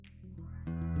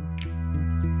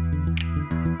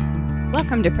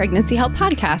Welcome to Pregnancy Help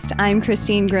Podcast. I'm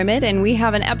Christine Grimmett, and we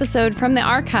have an episode from the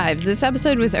archives. This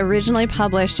episode was originally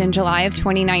published in July of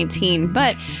 2019,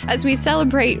 but as we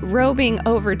celebrate Roe being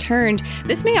overturned,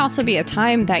 this may also be a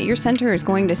time that your center is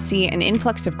going to see an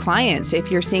influx of clients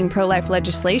if you're seeing pro-life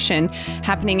legislation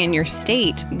happening in your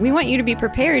state. We want you to be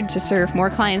prepared to serve more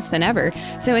clients than ever.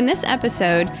 So in this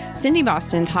episode, Cindy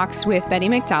Boston talks with Betty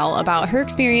McDowell about her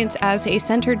experience as a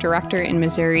center director in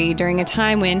Missouri during a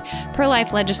time when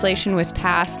pro-life legislation was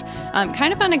passed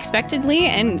kind of unexpectedly,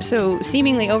 and so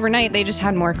seemingly overnight they just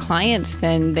had more clients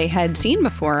than they had seen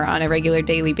before on a regular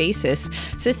daily basis.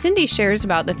 So Cindy shares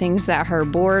about the things that her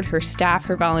board, her staff,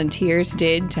 her volunteers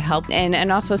did to help,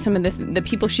 and also some of the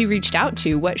people she reached out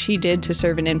to, what she did to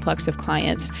serve an influx of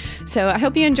clients. So I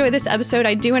hope you enjoy this episode.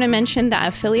 I do want to mention that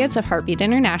affiliates of Heartbeat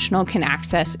International can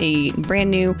access a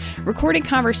brand new recorded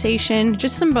conversation,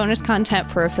 just some bonus content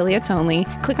for affiliates only.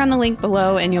 Click on the link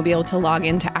below and you'll be able to log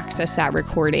in to access that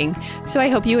recording. So I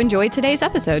hope you enjoyed today's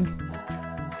episode.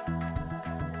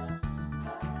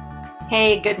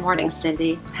 Hey, good morning,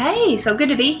 Cindy. Hey, so good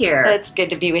to be here. It's good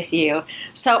to be with you.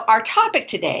 So our topic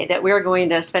today that we're going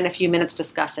to spend a few minutes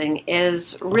discussing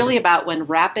is really about when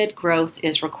rapid growth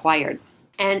is required.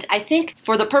 And I think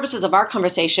for the purposes of our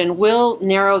conversation, we'll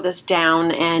narrow this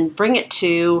down and bring it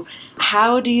to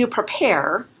how do you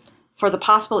prepare for the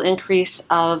possible increase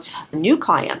of new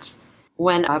clients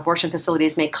when abortion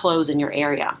facilities may close in your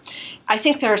area. I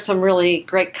think there are some really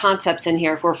great concepts in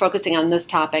here if we're focusing on this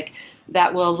topic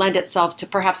that will lend itself to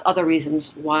perhaps other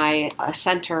reasons why a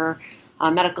center,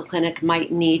 a medical clinic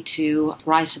might need to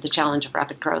rise to the challenge of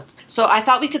rapid growth. So I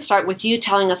thought we could start with you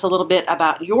telling us a little bit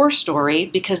about your story,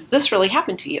 because this really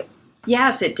happened to you.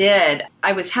 Yes, it did.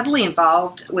 I was heavily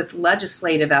involved with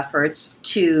legislative efforts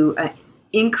to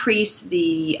increase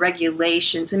the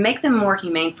regulations and make them more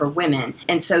humane for women.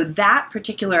 And so that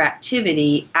particular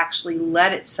activity actually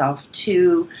led itself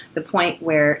to the point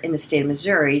where in the state of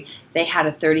Missouri, they had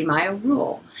a 30-mile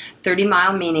rule.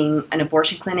 30-mile meaning an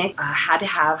abortion clinic had to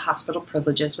have hospital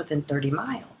privileges within 30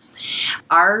 miles.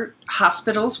 Our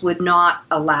hospitals would not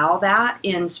allow that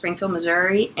in Springfield,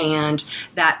 Missouri, and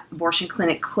that abortion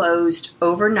clinic closed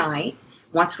overnight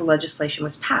once the legislation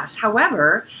was passed.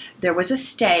 However, there was a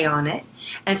stay on it,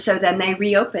 and so then they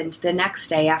reopened the next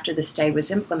day after the stay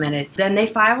was implemented. Then they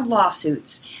filed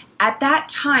lawsuits. At that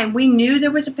time, we knew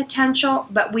there was a potential,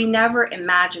 but we never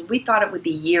imagined. We thought it would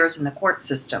be years in the court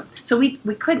system. So we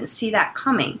couldn't see that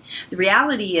coming. The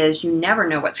reality is you never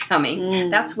know what's coming.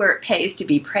 That's where it pays to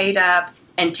be prayed up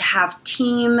and to have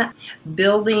team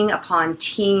building upon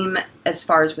team as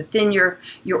far as within your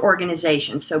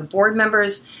organization. So board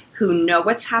members who know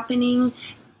what's happening,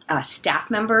 staff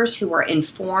members who are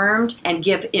informed and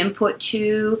give input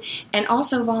to, and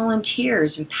also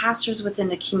volunteers and pastors within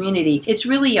the community. It's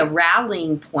really a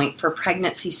rallying point for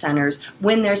pregnancy centers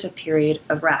when there's a period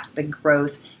of rapid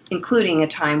growth, including a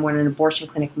time when an abortion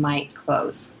clinic might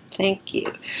close. Thank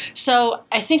you. So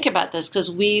I think about this because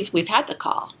we've had the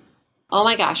call. Oh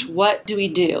my gosh, what do we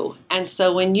do? And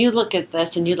so when you look at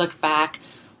this and you look back,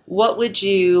 what would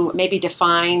you maybe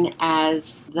define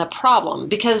as the problem?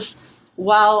 Because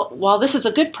while this is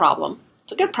a good problem,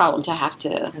 it's a good problem to have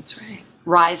to That's right.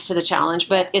 rise to the challenge,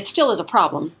 but Yes. it still is a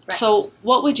problem. Right. So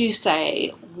what would you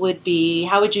say would be,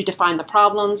 how would you define the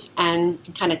problems and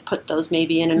kind of put those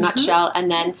maybe in a nutshell,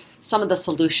 and then some of the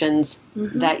solutions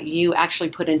that you actually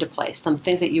put into place, some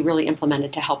things that you really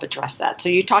implemented to help address that? So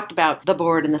you talked about the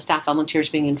board and the staff volunteers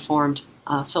being informed.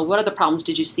 So what other problems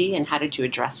did you see and how did you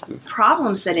address them?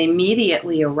 Problems that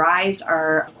immediately arise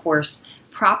are, of course,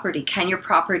 property. Can your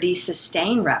property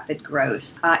sustain rapid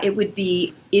growth? It would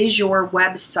be, is your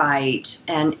website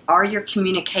and are your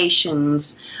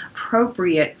communications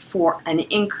appropriate for an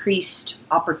increased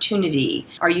opportunity?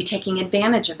 Are you taking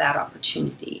advantage of that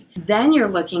opportunity? Then you're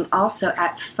looking also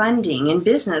at funding. In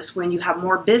business, when you have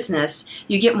more business,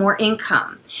 you get more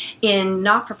income. In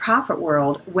not-for-profit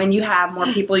world, when you have more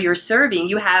people you're serving,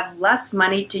 you have less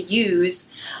money to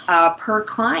use per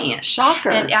client.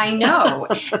 Shocker. And I know.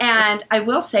 And I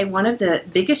will say one of the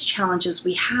biggest challenges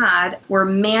we had were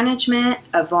management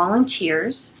of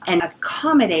volunteers and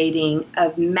accommodating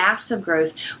of massive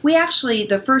growth. We actually,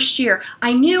 the first year,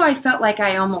 I felt like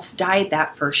I almost died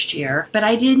that first year, but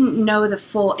I didn't know the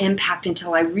full impact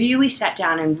until I really sat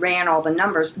down and ran all the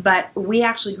numbers. But we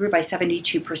actually grew by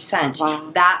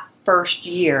 72% that first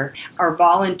year. Our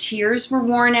volunteers were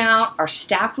worn out, our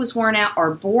staff was worn out,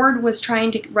 our board was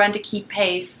trying to run to keep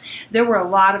pace. There were a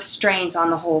lot of strains on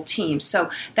the whole team.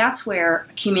 So that's where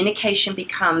communication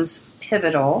becomes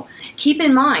pivotal. Keep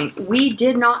in mind, we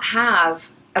did not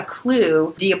have a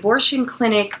clue, the abortion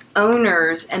clinic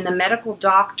owners and the medical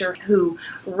doctor who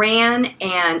ran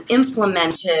and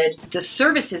implemented the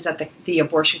services at the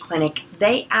abortion clinic,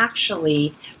 they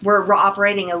actually were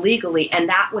operating illegally, and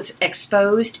that was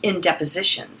exposed in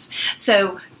depositions.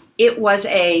 So it was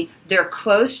they're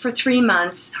closed for 3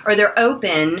 months, or they're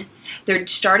open, they're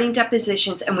starting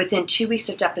depositions, and within 2 weeks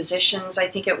of depositions, I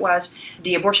think it was,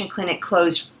 the abortion clinic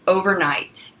closed overnight.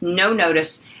 No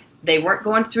notice. They weren't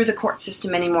going through the court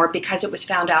system anymore because it was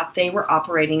found out they were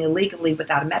operating illegally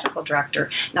without a medical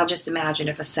director. Now just imagine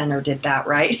if a center did that,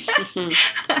 right?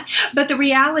 But the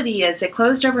reality is they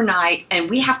closed overnight,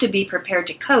 and we have to be prepared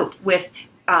to cope with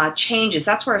changes.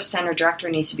 That's where a center director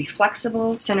needs to be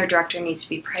flexible, center director needs to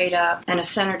be prayed up, and a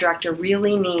center director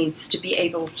really needs to be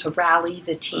able to rally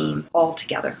the team all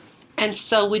together. And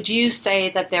so would you say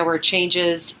that there were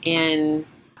changes in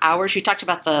hours? You talked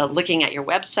about the looking at your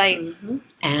website. Mm-hmm.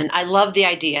 And I love the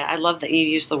idea. I love that you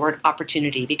use the word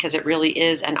opportunity, because it really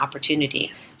is an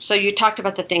opportunity. So you talked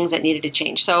about the things that needed to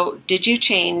change. So did you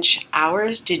change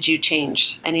hours? Did you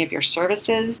change any of your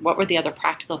services? What were the other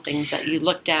practical things that you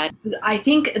looked at? I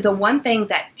think the one thing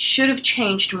that should have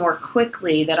changed more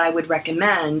quickly that I would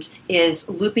recommend is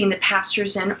looping the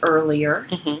pastors in earlier.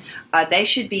 Mm-hmm. They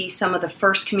should be some of the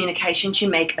first communications you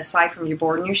make, aside from your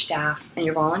board and your staff and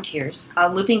your volunteers.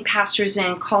 Looping pastors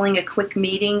in, calling a quick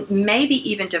meeting,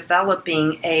 maybe even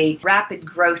developing a rapid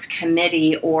growth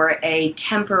committee or a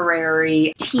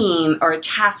temporary team or a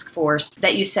task force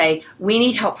that you say, we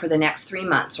need help for the next 3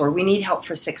 months, or we need help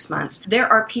for 6 months. There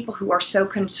are people who are so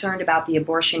concerned about the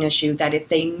abortion issue that if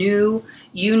they knew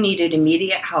you needed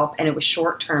immediate help and it was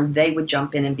short term, they would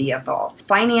jump in and be involved.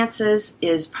 Finances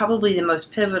is probably the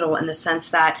most pivotal in the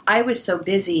sense that I was so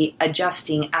busy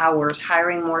adjusting hours,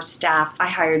 hiring more staff. I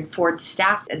hired 4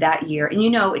 staff that year. And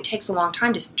it takes a long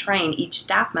time to train each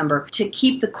staff member to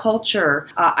keep the culture.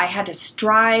 I had to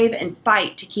strive and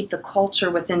fight to keep the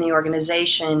culture within the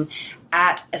organization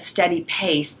at a steady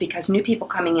pace, because new people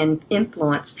coming in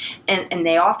influence, and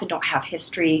they often don't have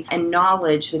history and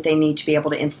knowledge that they need to be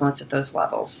able to influence at those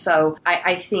levels. So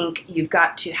I think you've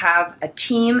got to have a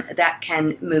team that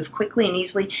can move quickly and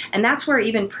easily, and that's where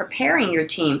even preparing your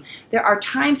team, there are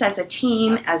times as a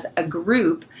team, as a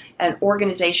group, an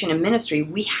organization, and ministry,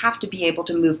 we have to be able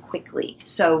to move quickly.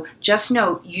 So just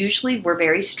know, usually we're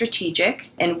very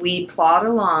strategic and we plod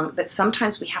along, but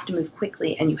sometimes we have to move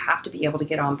quickly and you have to be able to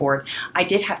get on board. I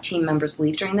did have team members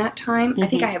leave during that time. Mm-hmm. I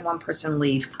think I had one person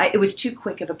leave. It was too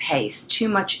quick of a pace, too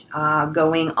much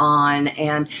going on,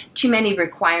 and too many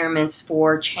requirements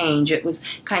for change. It was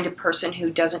kind of person who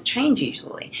doesn't change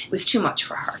easily. It was too much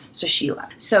for her, so she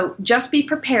left. So just be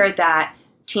prepared that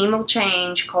team will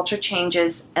change, culture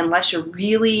changes, unless you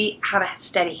really have a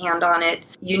steady hand on it.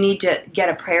 You need to get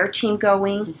a prayer team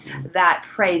going that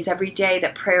prays every day,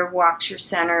 that prayer walks your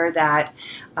center, that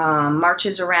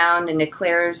marches around and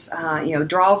declares,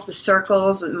 draws the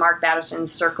circles, Mark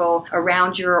Batterson's circle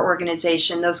around your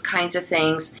organization, those kinds of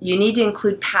things. You need to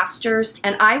include pastors.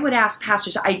 And I would ask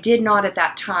pastors, I did not at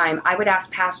that time, I would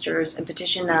ask pastors and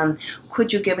petition them,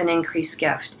 could you give an increased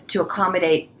gift to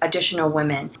accommodate additional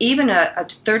women? Even a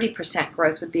 30%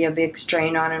 growth would be a big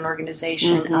strain on an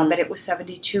organization, but it was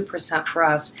 72% for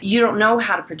us. You don't know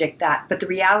how to predict that, but the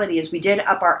reality is we did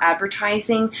up our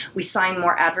advertising. We signed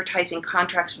more advertising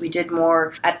contracts. We did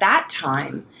more at that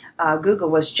time. Google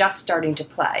was just starting to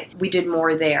play. We did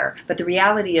more there. But the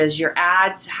reality is your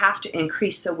ads have to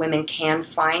increase so women can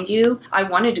find you. I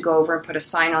wanted to go over and put a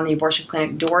sign on the abortion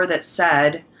clinic door that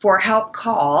said, for help,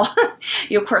 call.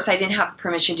 Of course, I didn't have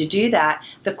permission to do that.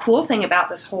 The cool thing about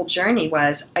this whole journey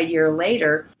was a year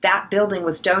later, that building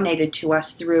was donated to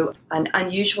us through an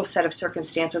unusual set of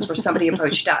circumstances where somebody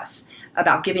approached us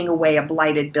about giving away a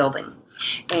blighted building.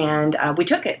 And we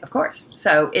took it, of course.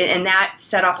 So, and that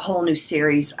set off a whole new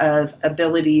series of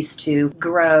abilities to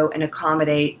grow and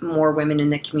accommodate more women in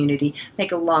the community,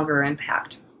 make a longer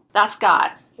impact. That's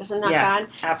God. Isn't that yes,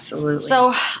 God? Absolutely.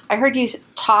 So I heard you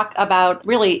talk about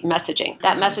really messaging,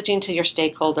 that messaging to your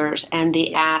stakeholders and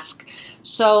the ask.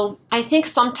 So I think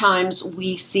sometimes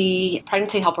we see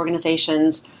pregnancy help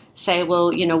organizations say,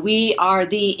 well, we are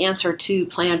the answer to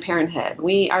Planned Parenthood.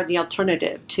 We are the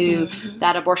alternative to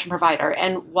that abortion provider.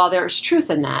 And while there's truth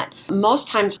in that, most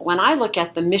times when I look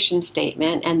at the mission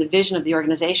statement and the vision of the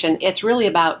organization, it's really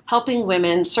about helping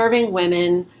women, serving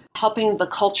women, helping the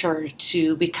culture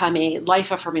to become a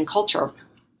life-affirming culture.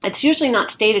 It's usually not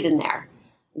stated in there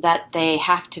that they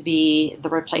have to be the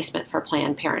replacement for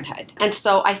Planned Parenthood. And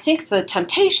so I think the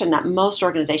temptation that most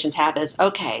organizations have is,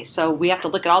 okay, so we have to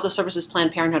look at all the services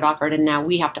Planned Parenthood offered, and now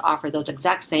we have to offer those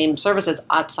exact same services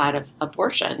outside of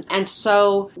abortion. And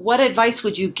so what advice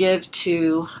would you give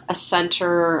to a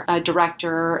center, a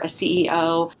director, a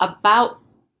CEO about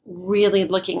really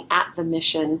looking at the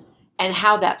mission and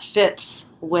how that fits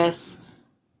with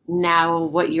now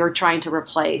what you're trying to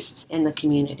replace in the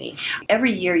community?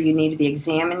 Every year you need to be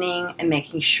examining and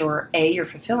making sure, A, you're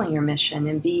fulfilling your mission,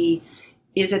 and B,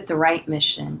 is it the right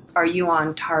mission? Are you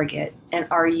on target? And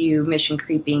are you mission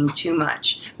creeping too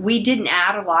much? We didn't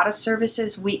add a lot of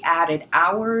services. We added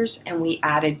hours and we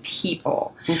added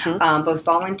people, both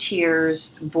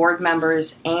volunteers, board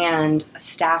members, and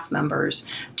staff members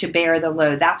to bear the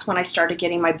load. That's when I started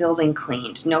getting my building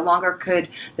cleaned. No longer could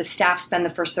the staff spend the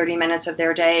first 30 minutes of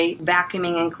their day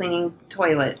vacuuming and cleaning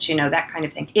toilets, that kind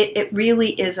of thing. It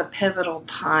really is a pivotal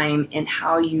time in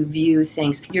how you view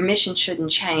things. Your mission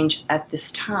shouldn't change at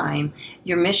this time.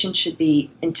 Your mission should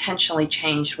be intentionally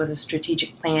changed with a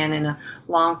strategic plan and a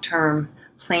long-term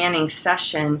planning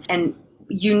session. And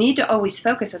you need to always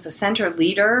focus as a center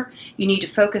leader. You need to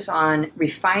focus on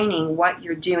refining what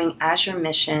you're doing as your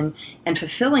mission and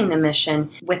fulfilling the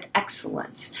mission with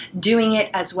excellence, doing it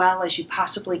as well as you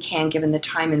possibly can given the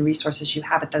time and resources you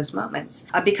have at those moments,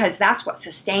 because that's what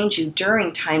sustains you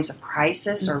during times of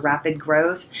crisis or rapid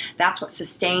growth. That's what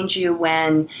sustains you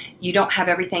when you don't have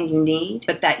everything you need,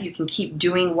 but that you can keep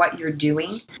doing what you're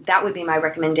doing. That would be my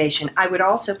recommendation. I would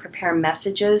also prepare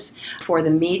messages for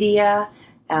the media,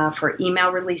 for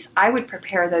email release. I would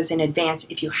prepare those in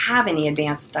advance if you have any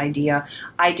advanced idea.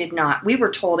 I did not. We were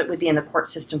told it would be in the court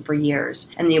system for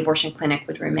years and the abortion clinic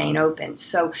would remain open.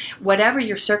 So whatever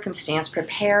your circumstance,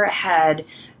 prepare ahead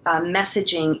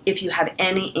messaging if you have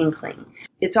any inkling.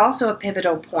 It's also a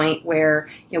pivotal point where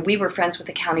we were friends with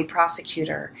the county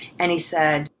prosecutor, and he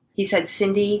said,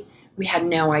 Cindy, we had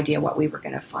no idea what we were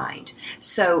going to find.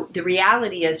 So the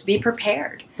reality is, be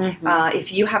prepared.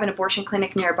 If you have an abortion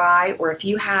clinic nearby, or if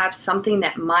you have something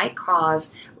that might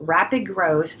cause rapid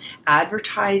growth,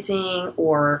 advertising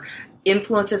or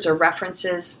influences or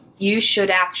references, you should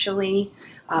actually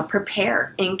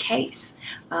prepare in case.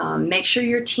 Make sure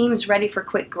your team's ready for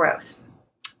quick growth.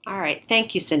 All right.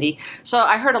 Thank you, Cindy. So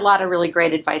I heard a lot of really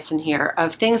great advice in here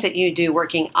of things that you do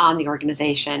working on the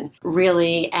organization,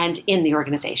 really, and in the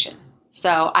organization.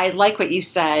 So I like what you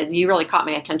said. You really caught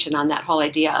my attention on that whole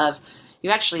idea of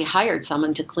you actually hired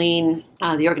someone to clean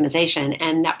the organization.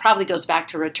 And that probably goes back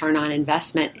to return on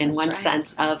investment in one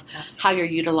sense of how you're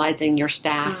utilizing your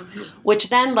staff, which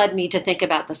then led me to think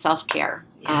about the self-care,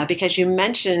 because you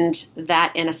mentioned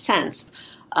that in a sense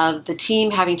of the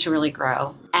team having to really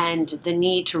grow and the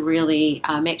need to really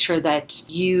make sure that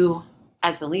you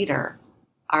as the leader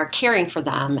are caring for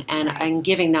them and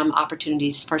giving them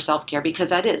opportunities for self-care, because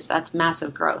that's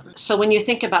massive growth. So when you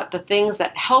think about the things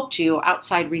that helped you,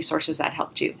 outside resources that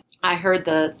helped you, I heard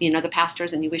the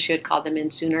pastors, and you wish you had called them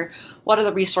in sooner. What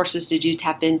other resources did you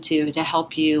tap into to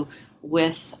help you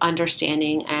with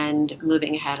understanding and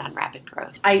moving ahead on rapid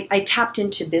growth? I tapped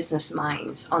into business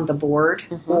minds on the board,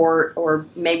 or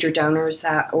major donors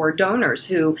or donors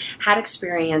who had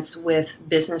experience with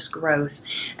business growth.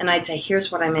 And I'd say,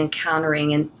 here's what I'm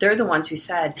encountering. And they're the ones who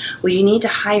said, well, you need to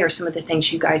hire some of the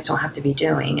things you guys don't have to be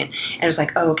doing. And it was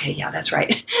like, oh, okay, yeah, that's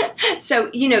right. So,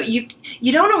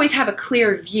 you don't always have a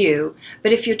clear view,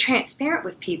 but if you're transparent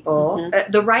with people,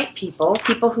 the right people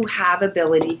who have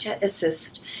ability to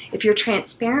assist, if you're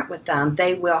transparent with them,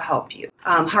 they will help you.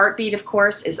 Heartbeat, of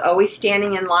course, is always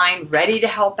standing in line, ready to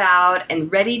help out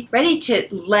and ready to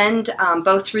lend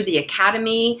both through the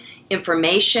academy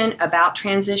information about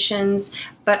transitions,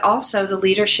 but also the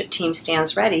leadership team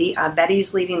stands ready.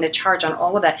 Betty's leading the charge on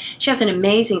all of that. She has an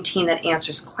amazing team that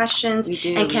answers questions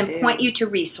and can point you to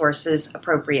resources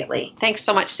appropriately. Thanks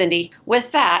so much, Cindy.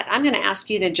 With that, I'm going to ask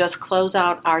you to just close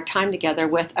out our time together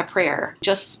with a prayer.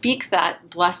 Just speak that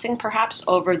blessing perhaps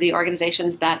over the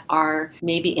organizations that are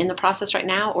maybe in the process right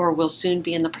now or will soon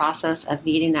be in the process of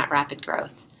needing that rapid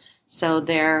growth. So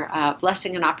they're a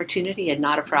blessing and opportunity and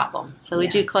not a problem. So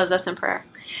would you close us in prayer?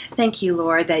 Thank you,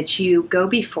 Lord, that you go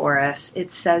before us.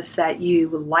 It says that you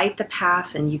light the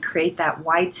path and you create that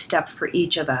wide step for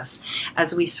each of us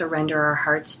as we surrender our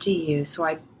hearts to you. So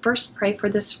I first pray for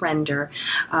the surrender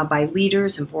by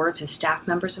leaders and boards and staff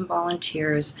members and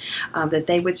volunteers, that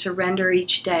they would surrender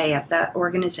each day at that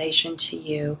organization to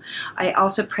you. I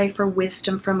also pray for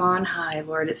wisdom from on high,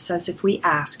 Lord. It says if we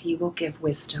ask, you will give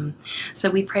wisdom. So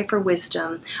we pray for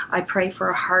wisdom. I pray for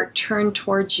a heart turned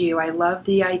towards you. I love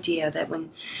the idea that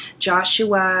when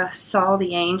Joshua saw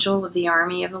the angel of the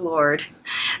army of the Lord,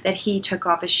 that he took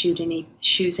off his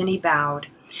shoes and he bowed.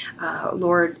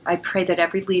 Lord, I pray that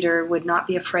every leader would not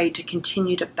be afraid to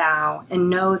continue to bow and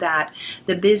know that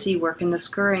the busy work and the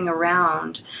scurrying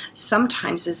around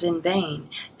sometimes is in vain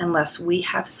unless we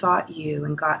have sought you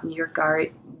and gotten your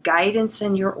guidance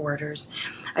and your orders.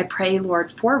 I pray,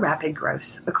 Lord, for rapid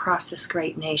growth across this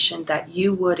great nation, that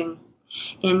you would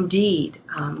indeed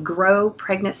grow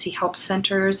pregnancy help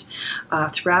centers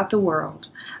throughout the world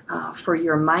for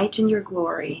your might and your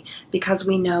glory, because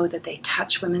we know that they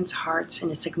touch women's hearts in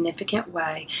a significant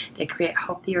way. They create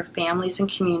healthier families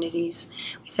and communities.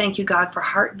 We thank you, God, for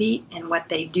Heartbeat and what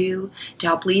they do to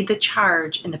help lead the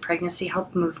charge in the pregnancy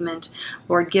help movement.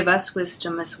 Lord, give us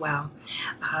wisdom as well,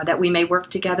 that we may work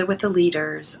together with the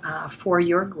leaders for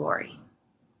your glory.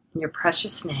 In your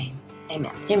precious name,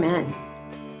 amen. Amen.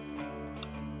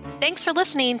 Thanks for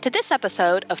listening to this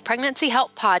episode of Pregnancy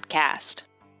Help Podcast.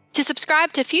 To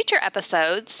subscribe to future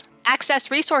episodes, access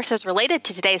resources related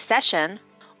to today's session,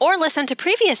 or listen to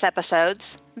previous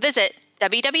episodes, visit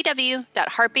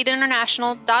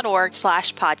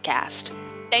www.heartbeatinternational.org/podcast.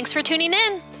 Thanks for tuning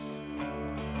in.